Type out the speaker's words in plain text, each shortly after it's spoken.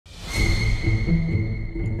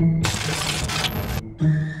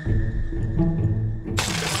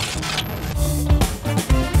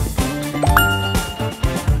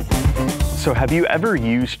So have you ever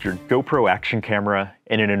used your GoPro action camera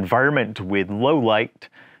in an environment with low light,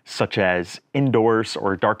 such as indoors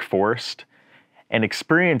or a dark forest, and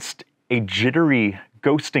experienced a jittery,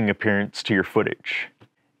 ghosting appearance to your footage?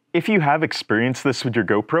 If you have experienced this with your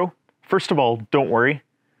GoPro, first of all, don't worry.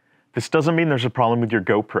 This doesn't mean there's a problem with your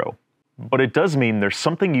GoPro, but it does mean there's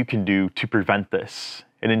something you can do to prevent this.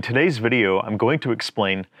 And in today's video, I'm going to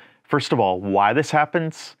explain, first of all, why this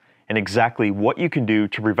happens, and exactly what you can do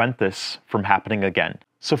to prevent this from happening again.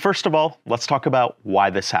 So first of all, let's talk about why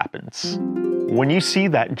this happens. When you see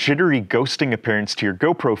that jittery ghosting appearance to your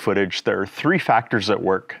GoPro footage, there are three factors at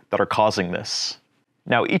work that are causing this.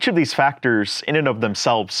 Now, each of these factors in and of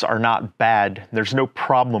themselves are not bad. There's no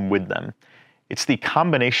problem with them. It's the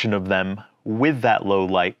combination of them with that low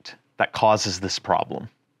light that causes this problem.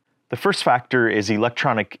 The first factor is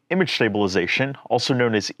electronic image stabilization, also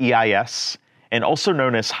known as EIS, and also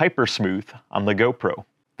known as hypersmooth on the GoPro.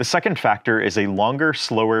 The second factor is a longer,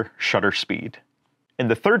 slower shutter speed. And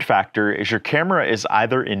the third factor is your camera is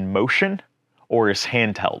either in motion or is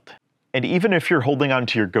handheld. And even if you're holding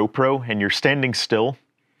onto your GoPro and you're standing still,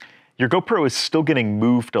 your GoPro is still getting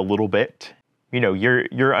moved a little bit. You know,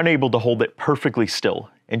 you're unable to hold it perfectly still.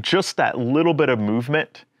 And just that little bit of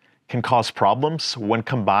movement can cause problems when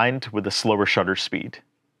combined with a slower shutter speed.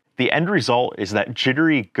 The end result is that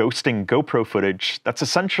jittery, ghosting GoPro footage that's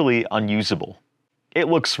essentially unusable. It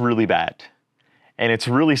looks really bad. And it's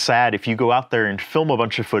really sad if you go out there and film a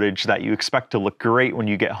bunch of footage that you expect to look great when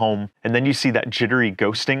you get home, and then you see that jittery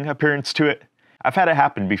ghosting appearance to it. I've had it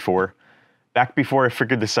happen before. Back before I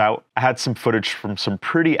figured this out, I had some footage from some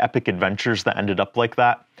pretty epic adventures that ended up like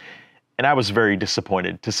that, and I was very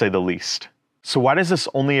disappointed, to say the least. So why does this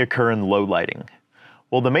only occur in low lighting?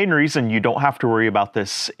 Well, the main reason you don't have to worry about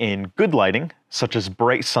this in good lighting, such as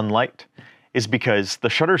bright sunlight, is because the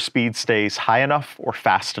shutter speed stays high enough or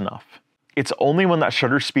fast enough. It's only when that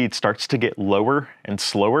shutter speed starts to get lower and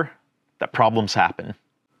slower that problems happen.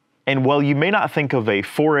 And while you may not think of a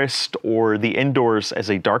forest or the indoors as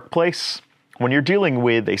a dark place, when you're dealing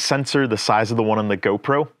with a sensor the size of the one on the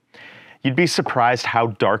GoPro, you'd be surprised how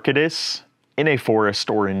dark it is in a forest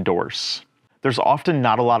or indoors. There's often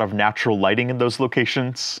not a lot of natural lighting in those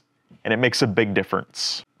locations, and it makes a big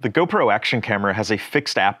difference. The GoPro action camera has a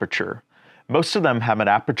fixed aperture. Most of them have an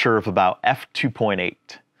aperture of about f2.8.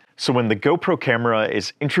 So when the GoPro camera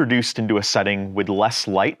is introduced into a setting with less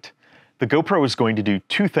light, the GoPro is going to do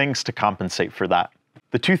two things to compensate for that.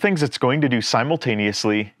 The two things it's going to do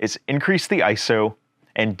simultaneously is increase the ISO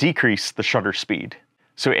and decrease the shutter speed.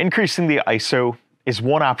 So increasing the ISO is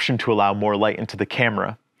one option to allow more light into the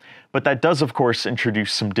camera, but that does of course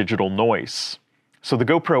introduce some digital noise. So the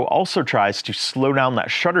GoPro also tries to slow down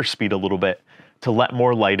that shutter speed a little bit to let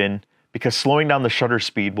more light in, because slowing down the shutter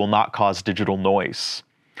speed will not cause digital noise.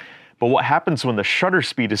 But what happens when the shutter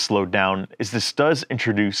speed is slowed down is this does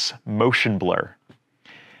introduce motion blur.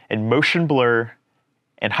 And motion blur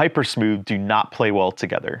and hypersmooth do not play well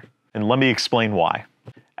together. And let me explain why.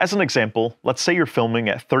 As an example, let's say you're filming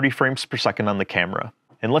at 30 frames per second on the camera.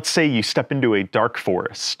 And let's say you step into a dark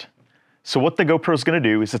forest. So what the GoPro is going to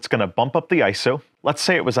do is it's going to bump up the ISO. Let's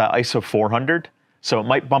say it was at ISO 400, so it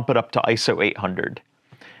might bump it up to ISO 800.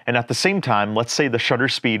 And at the same time, let's say the shutter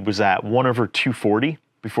speed was at 1/240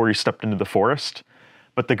 before you stepped into the forest,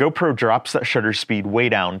 but the GoPro drops that shutter speed way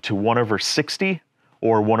down to 1/60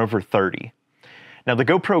 or 1/30. Now the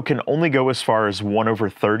GoPro can only go as far as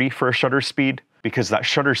 1/30 for a shutter speed, because that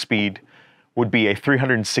shutter speed would be a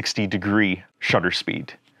 360-degree shutter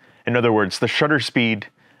speed. In other words, the shutter speed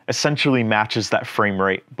essentially matches that frame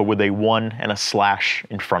rate, but with a 1 and a slash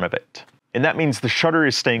in front of it. And that means the shutter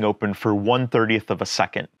is staying open for 1/30th of a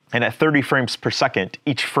second. And at 30 frames per second,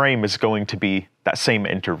 each frame is going to be that same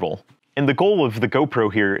interval. And the goal of the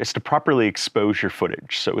GoPro here is to properly expose your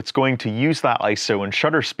footage. So it's going to use that ISO and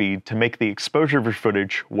shutter speed to make the exposure of your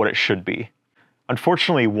footage what it should be.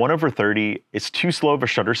 Unfortunately, 1/30 is too slow of a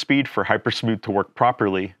shutter speed for hypersmooth to work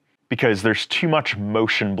properly, because there's too much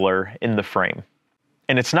motion blur in the frame.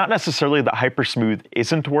 And it's not necessarily that hypersmooth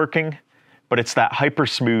isn't working, but it's that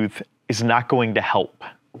hypersmooth is not going to help.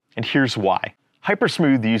 And here's why.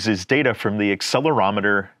 Hypersmooth uses data from the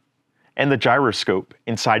accelerometer and the gyroscope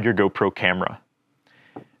inside your GoPro camera.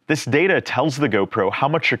 This data tells the GoPro how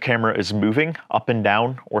much your camera is moving up and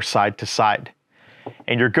down or side to side.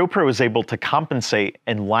 And your GoPro is able to compensate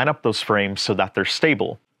and line up those frames so that they're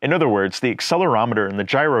stable. In other words, the accelerometer and the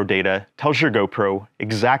gyro data tells your GoPro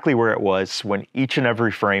exactly where it was when each and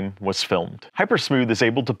every frame was filmed. Hypersmooth is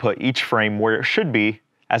able to put each frame where it should be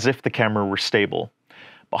as if the camera were stable.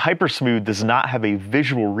 But Hypersmooth does not have a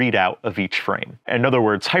visual readout of each frame. In other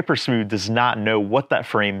words, Hypersmooth does not know what that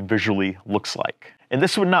frame visually looks like. And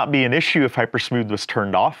this would not be an issue if Hypersmooth was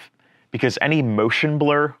turned off, because any motion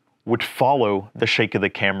blur would follow the shake of the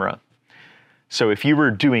camera. So if you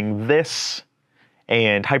were doing this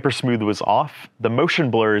and Hypersmooth was off, the motion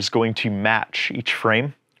blur is going to match each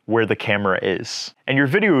frame where the camera is. And your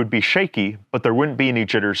video would be shaky, but there wouldn't be any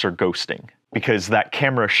jitters or ghosting, because that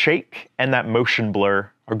camera shake and that motion blur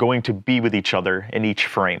are going to be with each other in each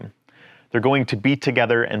frame. They're going to be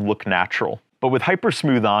together and look natural. But with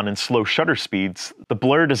Hypersmooth on and slow shutter speeds, the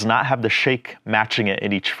blur does not have the shake matching it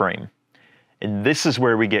in each frame. And this is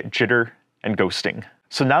where we get jitter and ghosting.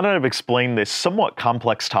 So now that I've explained this somewhat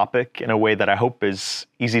complex topic in a way that I hope is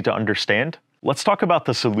easy to understand, let's talk about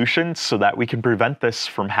the solutions so that we can prevent this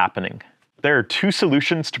from happening. There are two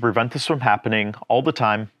solutions to prevent this from happening all the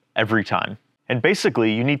time, every time. And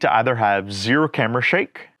basically, you need to either have zero camera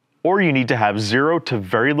shake, or you need to have zero to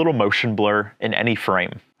very little motion blur in any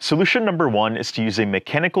frame. Solution number one is to use a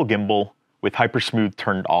mechanical gimbal with Hypersmooth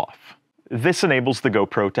turned off. This enables the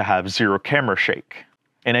GoPro to have zero camera shake,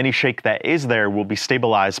 and any shake that is there will be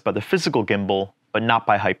stabilized by the physical gimbal, but not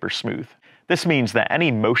by Hypersmooth. This means that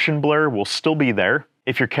any motion blur will still be there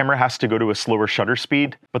if your camera has to go to a slower shutter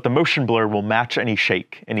speed, but the motion blur will match any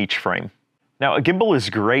shake in each frame. Now, a gimbal is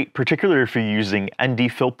great, particularly if you're using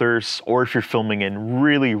ND filters or if you're filming in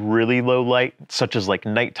really, really low light, such as like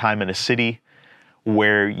nighttime in a city,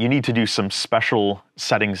 where you need to do some special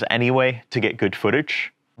settings anyway to get good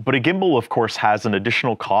footage. But a gimbal, of course, has an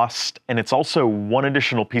additional cost, and it's also one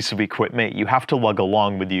additional piece of equipment you have to lug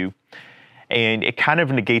along with you. And it kind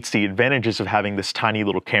of negates the advantages of having this tiny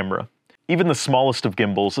little camera. Even the smallest of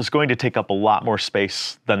gimbals is going to take up a lot more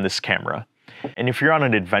space than this camera. And if you're on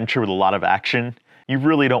an adventure with a lot of action, you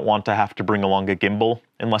really don't want to have to bring along a gimbal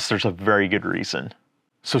unless there's a very good reason.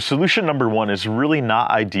 So solution number one is really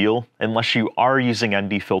not ideal unless you are using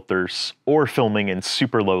ND filters or filming in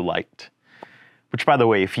super low light. Which, by the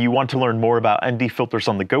way, if you want to learn more about ND filters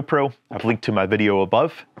on the GoPro, I've linked to my video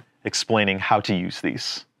above explaining how to use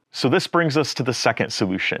these. So this brings us to the second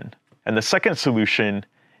solution. And the second solution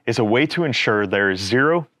is a way to ensure there is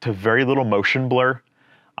zero to very little motion blur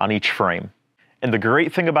on each frame. And the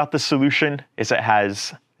great thing about this solution is it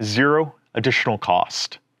has zero additional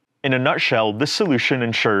cost. In a nutshell, this solution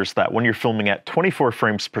ensures that when you're filming at 24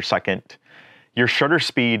 frames per second, your shutter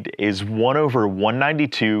speed is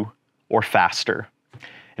 1/192 or faster.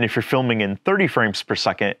 And if you're filming in 30 frames per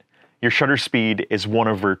second, your shutter speed is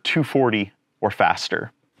 1/240 or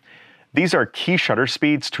faster. These are key shutter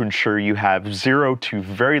speeds to ensure you have zero to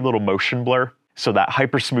very little motion blur, so that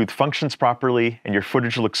Hypersmooth functions properly and your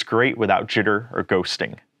footage looks great without jitter or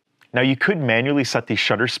ghosting. Now, you could manually set these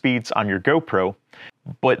shutter speeds on your GoPro,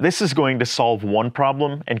 but this is going to solve one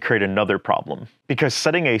problem and create another problem, because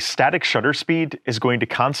setting a static shutter speed is going to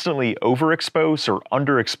constantly overexpose or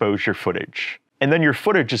underexpose your footage. And then your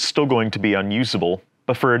footage is still going to be unusable,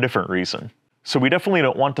 but for a different reason. So we definitely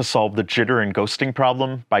don't want to solve the jitter and ghosting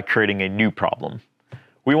problem by creating a new problem.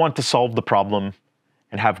 We want to solve the problem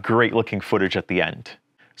and have great looking footage at the end.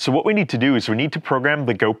 So what we need to do is we need to program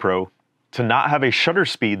the GoPro to not have a shutter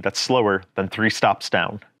speed that's slower than 3 stops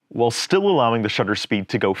down, while still allowing the shutter speed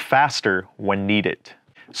to go faster when needed.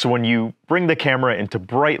 So when you bring the camera into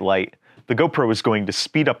bright light, the GoPro is going to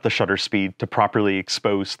speed up the shutter speed to properly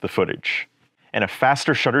expose the footage. And a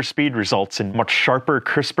faster shutter speed results in much sharper,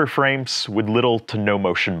 crisper frames with little to no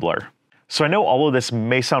motion blur. So I know all of this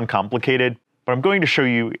may sound complicated, but I'm going to show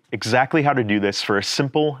you exactly how to do this for a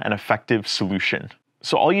simple and effective solution.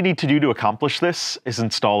 So all you need to do to accomplish this is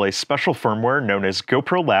install a special firmware known as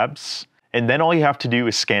GoPro Labs, and then all you have to do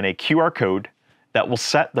is scan a QR code that will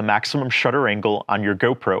set the maximum shutter angle on your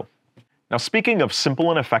GoPro. Now, speaking of simple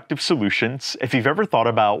and effective solutions, if you've ever thought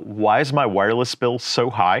about why is my wireless bill so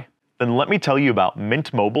high, then let me tell you about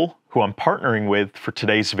Mint Mobile, who I'm partnering with for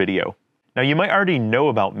today's video. Now, you might already know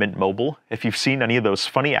about Mint Mobile if you've seen any of those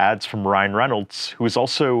funny ads from Ryan Reynolds, who is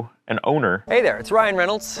also an owner. Hey there, it's Ryan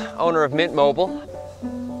Reynolds, owner of Mint Mobile.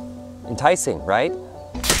 Enticing, right?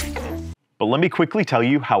 But let me quickly tell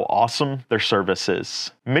you how awesome their service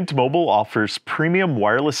is. Mint Mobile offers premium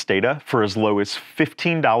wireless data for as low as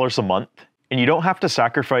 $15 a month, and you don't have to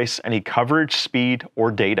sacrifice any coverage, speed,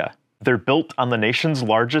 or data. They're built on the nation's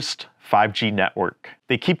largest 5G network.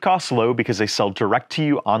 They keep costs low because they sell direct to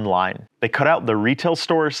you online. They cut out the retail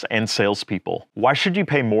stores and salespeople. Why should you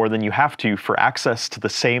pay more than you have to for access to the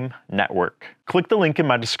same network? Click the link in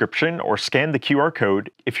my description or scan the QR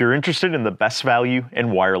code if you're interested in the best value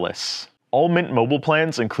in wireless. All Mint Mobile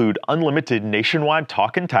plans include unlimited nationwide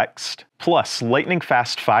talk and text, plus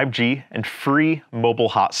lightning-fast 5G and free mobile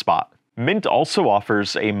hotspot. Mint also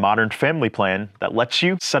offers a modern family plan that lets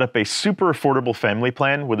you set up a super affordable family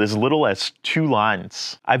plan with as little as 2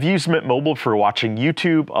 lines. I've used Mint Mobile for watching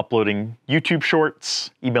YouTube, uploading YouTube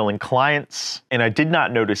shorts, emailing clients, and I did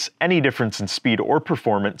not notice any difference in speed or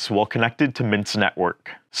performance while connected to Mint's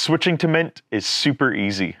network. Switching to Mint is super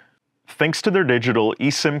easy. Thanks to their digital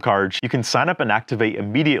eSIM cards, you can sign up and activate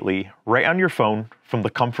immediately right on your phone from the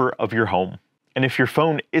comfort of your home. And if your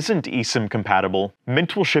phone isn't eSIM compatible,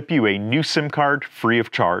 Mint will ship you a new SIM card free of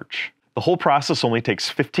charge. The whole process only takes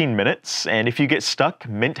 15 minutes, and if you get stuck,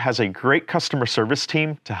 Mint has a great customer service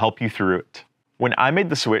team to help you through it. When I made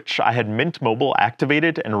the switch, I had Mint Mobile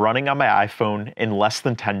activated and running on my iPhone in less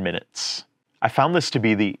than 10 minutes. I found this to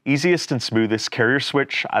be the easiest and smoothest carrier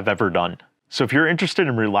switch I've ever done. So if you're interested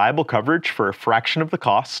in reliable coverage for a fraction of the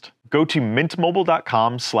cost, go to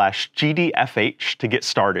mintmobile.com/GDFH to get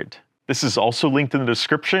started. This is also linked in the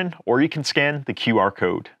description, or you can scan the QR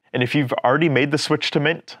code. And if you've already made the switch to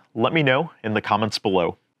Mint, let me know in the comments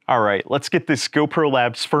below. Alright, let's get this GoPro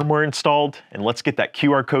Labs firmware installed, and let's get that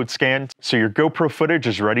QR code scanned so your GoPro footage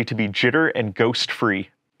is ready to be jitter and ghost free.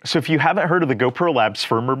 So if you haven't heard of the GoPro Labs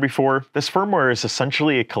firmware before, this firmware is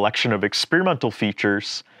essentially a collection of experimental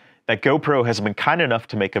features that GoPro has been kind enough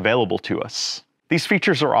to make available to us. These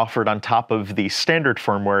features are offered on top of the standard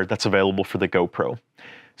firmware that's available for the GoPro.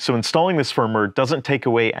 So installing this firmware doesn't take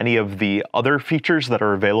away any of the other features that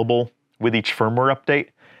are available with each firmware update.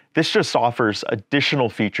 This just offers additional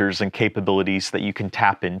features and capabilities that you can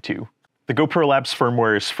tap into. The GoPro Labs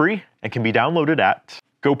firmware is free and can be downloaded at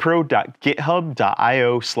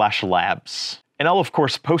gopro.github.io/labs. And I'll of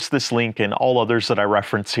course post this link and all others that I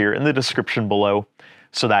reference here in the description below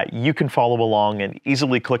so that you can follow along and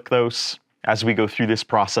easily click those as we go through this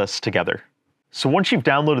process together. So once you've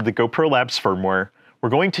downloaded the GoPro Labs firmware, we're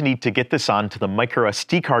going to need to get this onto the micro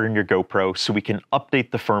SD card in your GoPro so we can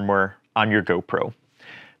update the firmware on your GoPro.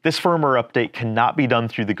 This firmware update cannot be done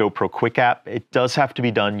through the GoPro Quick app. It does have to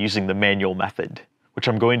be done using the manual method, which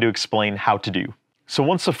I'm going to explain how to do. So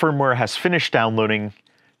once the firmware has finished downloading,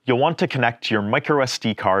 you'll want to connect your micro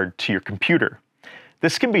SD card to your computer.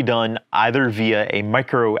 This can be done either via a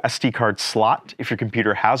micro SD card slot if your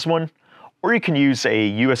computer has one, or you can use a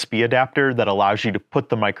USB adapter that allows you to put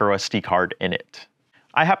the micro SD card in it.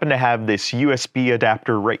 I happen to have this USB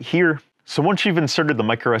adapter right here. So once you've inserted the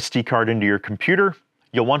micro SD card into your computer,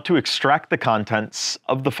 you'll want to extract the contents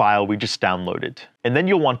of the file we just downloaded. And then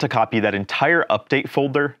you'll want to copy that entire update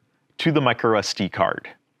folder to the micro SD card.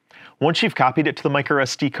 Once you've copied it to the micro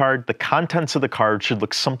SD card, the contents of the card should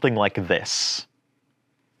look something like this.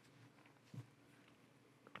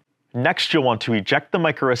 Next, you'll want to eject the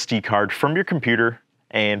micro SD card from your computer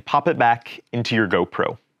and pop it back into your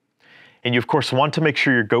GoPro. And you of course want to make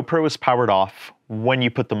sure your GoPro is powered off when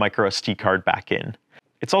you put the micro SD card back in.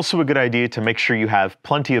 It's also a good idea to make sure you have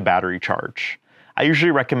plenty of battery charge. I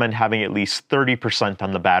usually recommend having at least 30%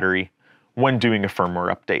 on the battery when doing a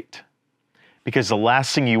firmware update, because the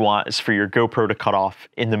last thing you want is for your GoPro to cut off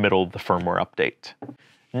in the middle of the firmware update.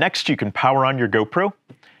 Next, you can power on your GoPro,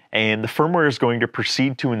 and the firmware is going to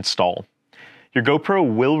proceed to install. Your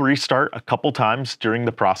GoPro will restart a couple times during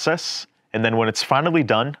the process, and then when it's finally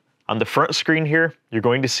done, on the front screen here, you're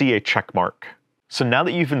going to see a check mark. So now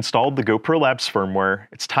that you've installed the GoPro Labs firmware,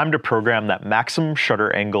 it's time to program that maximum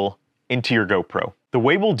shutter angle into your GoPro. The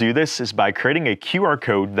way we'll do this is by creating a QR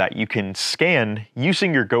code that you can scan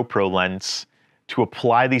using your GoPro lens to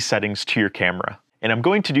apply these settings to your camera. And I'm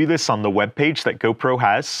going to do this on the webpage that GoPro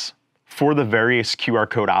has for the various QR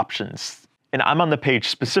code options. And I'm on the page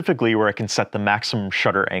specifically where I can set the maximum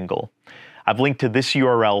shutter angle. I've linked to this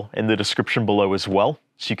URL in the description below as well,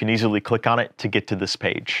 so you can easily click on it to get to this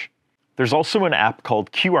page. There's also an app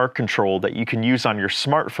called QR Control that you can use on your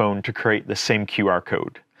smartphone to create the same QR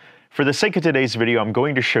code. For the sake of today's video, I'm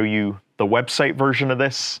going to show you the website version of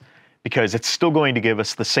this because it's still going to give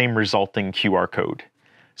us the same resulting QR code.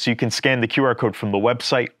 So you can scan the QR code from the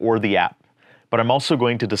website or the app, but I'm also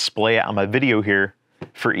going to display it on my video here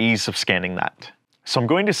for ease of scanning that. So I'm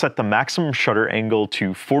going to set the maximum shutter angle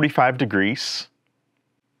to 45 degrees,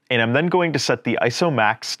 and I'm then going to set the ISO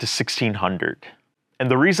max to 1600. And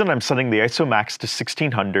the reason I'm setting the ISO max to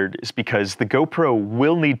 1600 is because the GoPro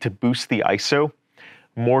will need to boost the ISO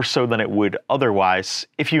more so than it would otherwise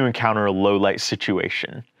if you encounter a low light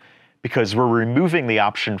situation. because we're removing the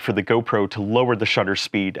option for the GoPro to lower the shutter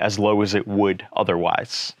speed as low as it would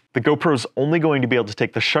otherwise. The GoPro is only going to be able to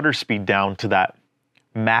take the shutter speed down to that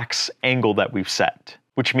max angle that we've set,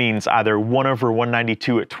 which means either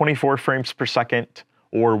 1/192 at 24 frames per second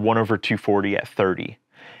or 1/240 at 30.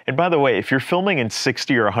 And by the way, if you're filming in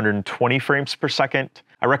 60 or 120 frames per second,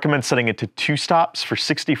 I recommend setting it to 2 stops for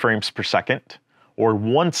 60 frames per second or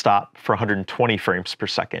 1 stop for 120 frames per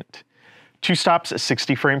second. 2 stops at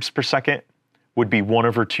 60 frames per second would be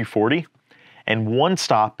 1/240, and 1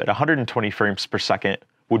 stop at 120 frames per second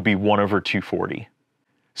would be 1/240.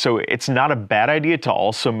 So it's not a bad idea to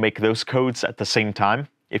also make those codes at the same time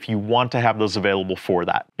if you want to have those available for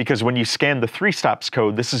that. Because when you scan the 3 stops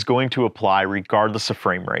code, this is going to apply regardless of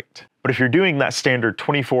frame rate. But if you're doing that standard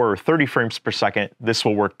 24 or 30 frames per second, this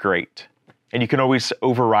will work great. And you can always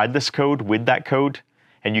override this code with that code,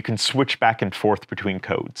 and you can switch back and forth between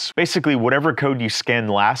codes. Basically, whatever code you scan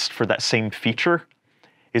last for that same feature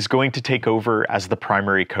is going to take over as the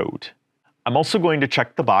primary code. I'm also going to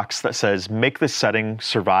check the box that says make this setting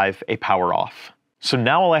survive a power off. So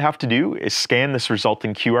now all I have to do is scan this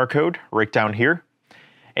resulting QR code right down here,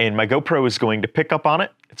 and my GoPro is going to pick up on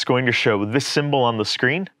it. It's going to show this symbol on the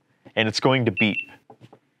screen, and it's going to beep.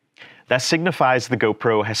 That signifies the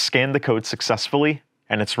GoPro has scanned the code successfully,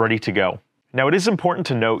 and it's ready to go. Now it is important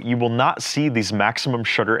to note you will not see these maximum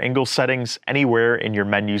shutter angle settings anywhere in your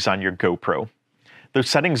menus on your GoPro. Those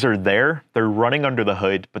settings are there, they're running under the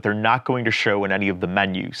hood, but they're not going to show in any of the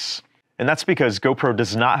menus. And that's because GoPro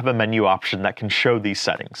does not have a menu option that can show these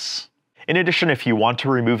settings. In addition, if you want to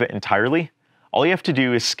remove it entirely, all you have to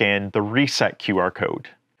do is scan the reset QR code,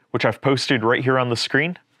 which I've posted right here on the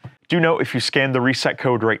screen. Do note if you scan the reset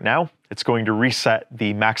code right now, it's going to reset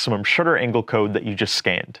the maximum shutter angle code that you just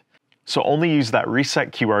scanned. So only use that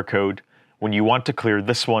reset QR code when you want to clear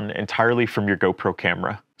this one entirely from your GoPro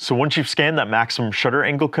camera. So once you've scanned that maximum shutter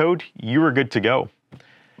angle code, you are good to go.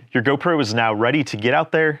 Your GoPro is now ready to get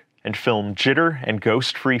out there and film jitter and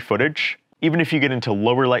ghost-free footage, even if you get into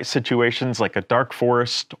lower light situations like a dark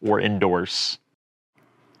forest or indoors.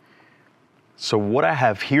 So what I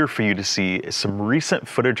have here for you to see is some recent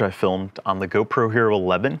footage I filmed on the GoPro Hero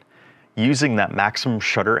 11 using that maximum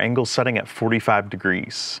shutter angle setting at 45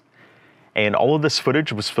 degrees. And all of this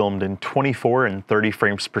footage was filmed in 24 and 30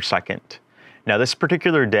 frames per second. Now this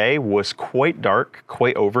particular day was quite dark,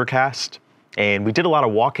 quite overcast, and we did a lot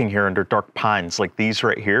of walking here under dark pines like these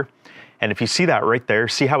right here. And if you see that right there,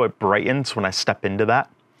 see how it brightens when I step into that?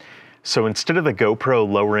 So instead of the GoPro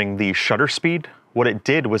lowering the shutter speed, what it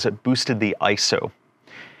did was it boosted the ISO.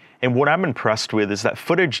 And what I'm impressed with is that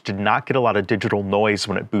footage did not get a lot of digital noise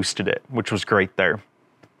when it boosted it, which was great there.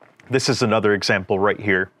 This is another example right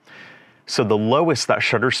here. So the lowest that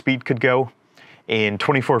shutter speed could go in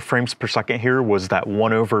 24 frames per second here was that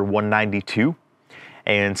 1/192.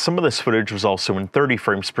 And some of this footage was also in 30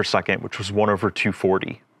 frames per second, which was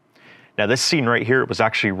 1/240. Now this scene right here, it was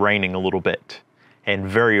actually raining a little bit and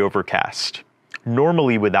very overcast.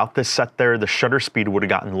 Normally without this set there, the shutter speed would have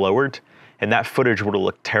gotten lowered and that footage would have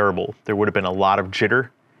looked terrible. There would have been a lot of jitter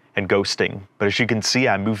and ghosting. But as you can see,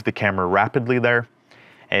 I moved the camera rapidly there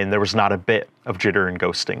and there was not a bit of jitter and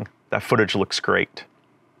ghosting. That footage looks great.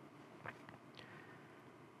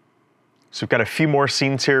 So we've got a few more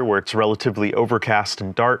scenes here where it's relatively overcast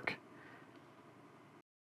and dark.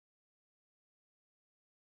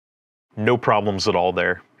 No problems at all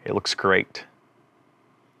there. It looks great.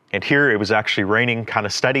 And here it was actually raining, kind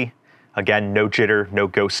of steady. Again, no jitter, no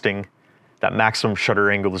ghosting. That maximum shutter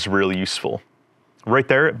angle is really useful. Right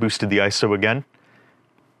there, it boosted the ISO again.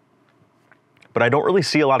 But I don't really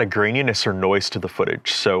see a lot of graininess or noise to the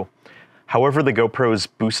footage, so however the GoPro is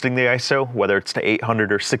boosting the ISO, whether it's to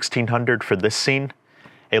 800 or 1600 for this scene,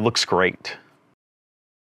 it looks great.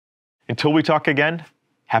 Until we talk again,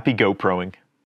 happy GoProing.